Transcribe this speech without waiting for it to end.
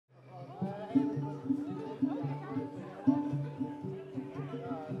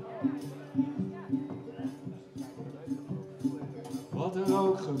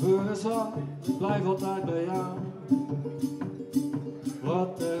ook gebeuren zal, ik blijf altijd bij jou.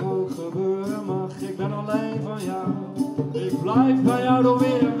 Wat er ook gebeuren mag, ik ben alleen van jou. Ik blijf bij jou door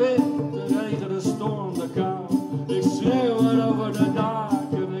weer en wind, de regen, de storm, de kou. Ik schreeuw het over de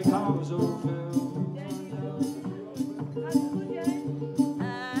daken, ik hou zoveel.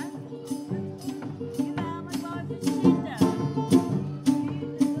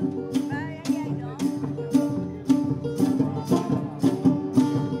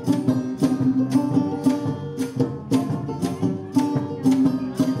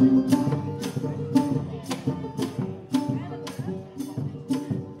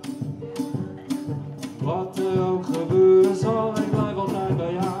 Wat er ook gebeuren zal, ik blijf altijd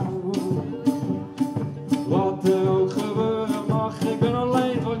bij jou. Wat er ook gebeuren mag, ik ben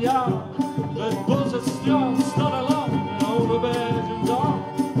alleen van jou. Het bos, het strand, stad en land, en over berg en dal.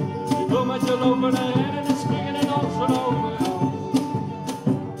 Ik wil met je lopen en rennen en springen en dansen overal.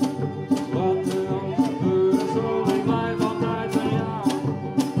 Wat er ook gebeuren zal, ik blijf altijd bij jou.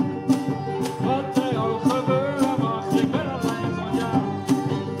 Wat er ook gebeuren mag, ik ben alleen van jou.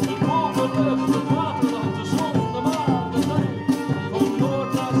 Het wolk, de lucht, het water.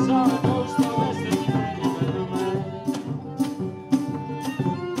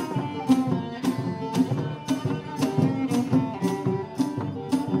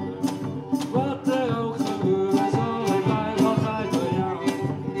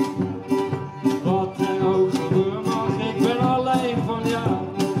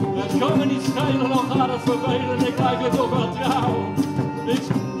 Ik lijk het toch wel trouw. Ik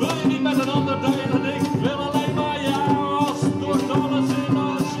wil je niet met een ander delen. Ik wil alleen maar jou. Als stort alles in,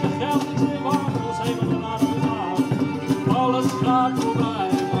 als je geld is in wacht, als hemel en aarde gaat. Alles gaat voorbij,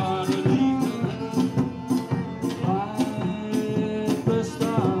 maar de liefde blijft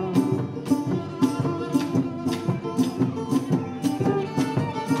bestaan.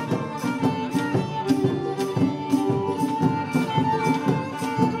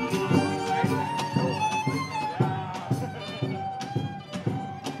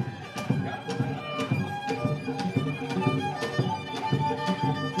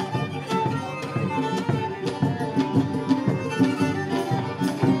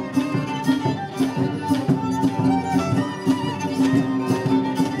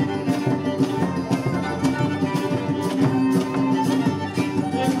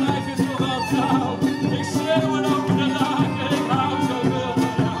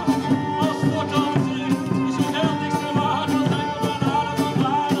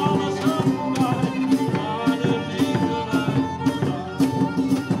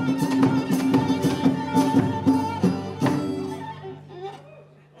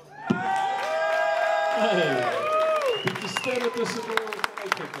 Beetje stemmen tussendoor.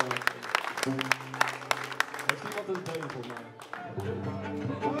 Heeft iemand een been voor mij?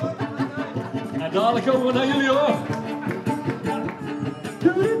 En dadelijk komen we naar jullie hoor.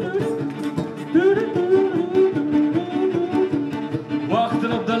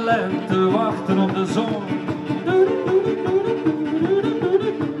 Wachten op de lente, wachten op de zon.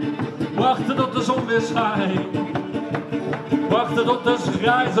 Wachten tot de zon weer schijnt. Wachten tot de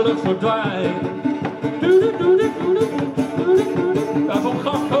grijze lucht verdwijnt. En van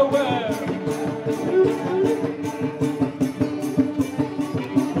gang komen.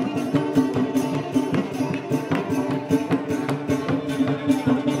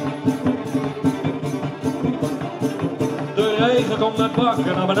 De regen komt met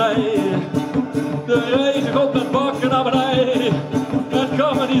bakken naar beneden. De regen komt met bakken naar beneden. Het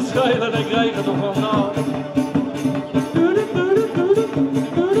kan me niet schelen, ik regen toch vandaan.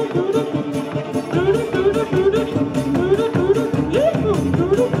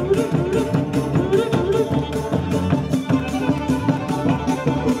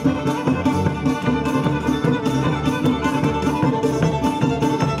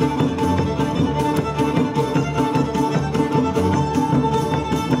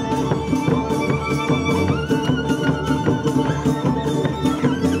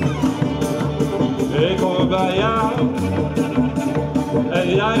 Ik hoor bij jou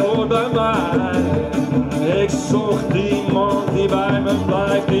en jij hoort bij mij. Ik zocht iemand die bij me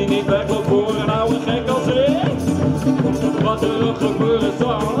blijft, die niet wegloopt voor een oude gek als ik. Wat er ook gebeuren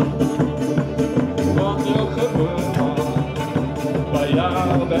zal, wat er ook gebeuren mag, bij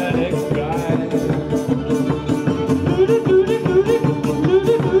jou ben ik vrij.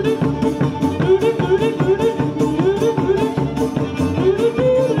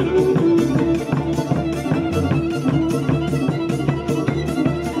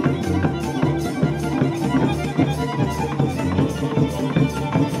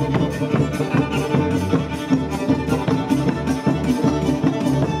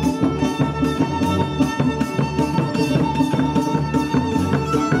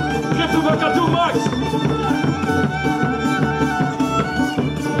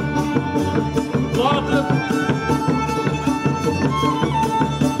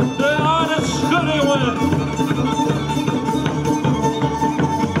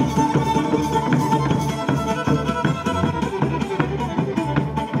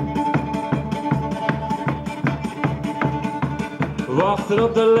 Wachten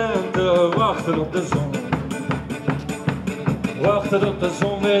op de lente, wachten op de zon. Wachten tot de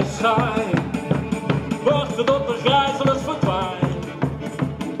zon weer schijnt. Wachten tot de grijzels verdwijnt.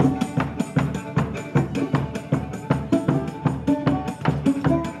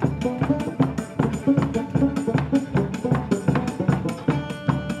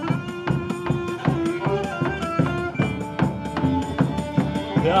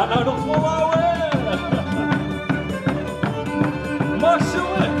 Ja, nou nog volhouden. Max,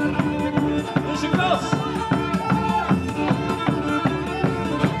 jongen. Dit is je klas.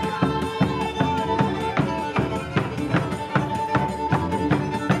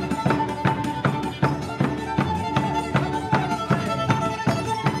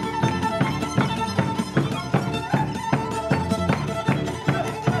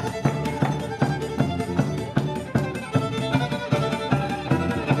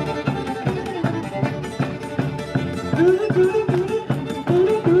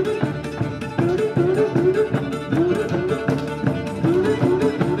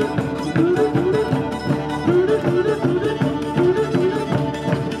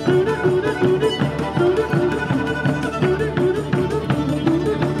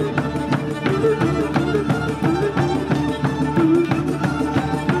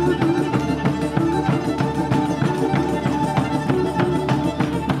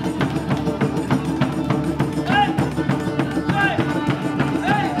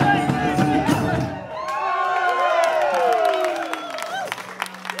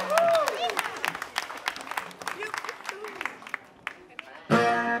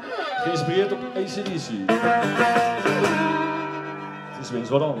 Geïnspireerd op ACDC. Het is weer eens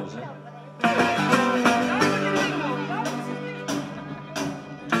wat anders, hè?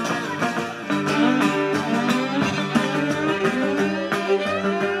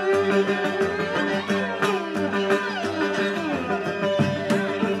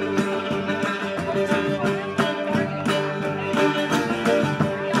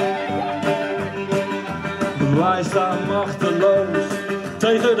 Wij staan machteloos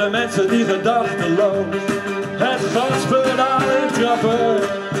tegen de mensen die gedachteloos het gaspedaal intrappen.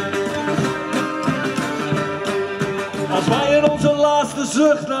 Als wij in onze laatste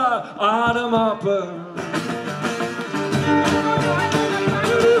zucht naar adem happen.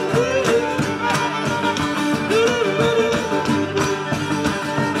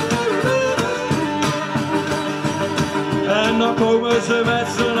 En dan komen ze met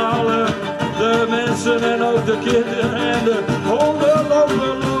z'n allen. De mensen en ook de kinderen en de honden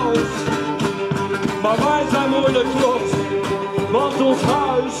lopen los. Maar wij zijn moeilijk trots, want ons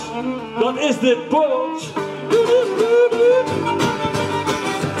huis, dat is dit bos.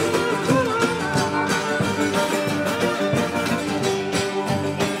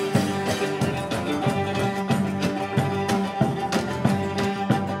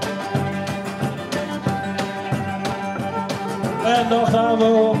 En dan gaan we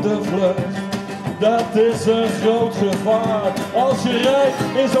op de vlucht. Dat is een groot gevaar. Als je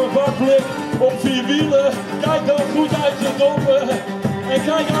rijdt in zo'n vakblik op 4 wielen, kijk dan goed uit je dompen. En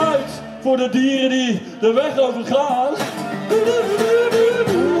kijk uit voor de dieren die de weg overgaan.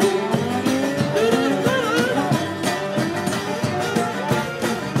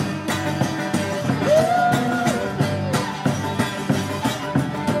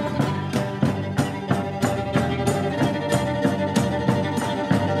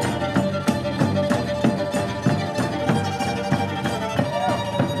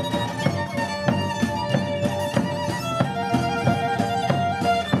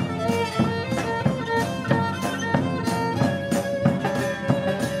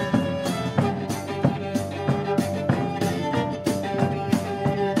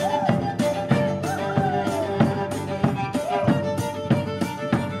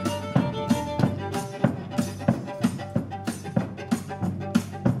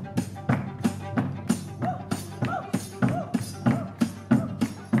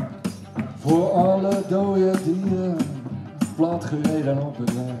 Voor alle dode dieren, platgereden op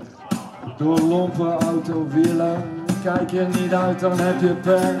de weg. Door lompe autowielen, kijk je niet uit dan heb je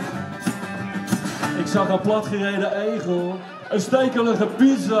pech. Ik zag een platgereden egel, een stekelige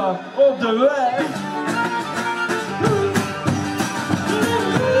pizza op de weg.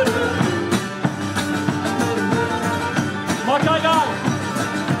 Maar kijk uit,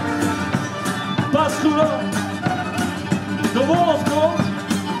 pas goed op, de wolf komt.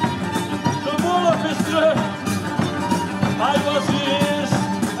 Is terug. Hij was hier eerst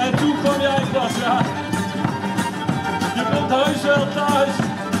en toen kwam jij pas, ja. Je komt heus wel thuis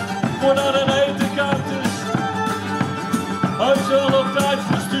voordat er eten koud is. Heus wel op tijd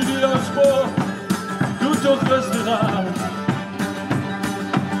voor Studio Spoor. Doe toch rustig aan.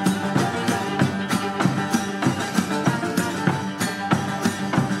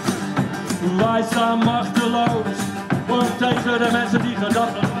 Wij staan machteloos, ook tegen de mensen die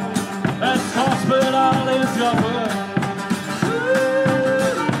gedachten het gaspedaal in trappen.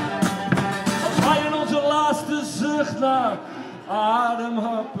 Als wij in onze laatste zucht naar adem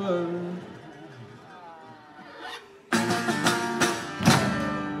happen.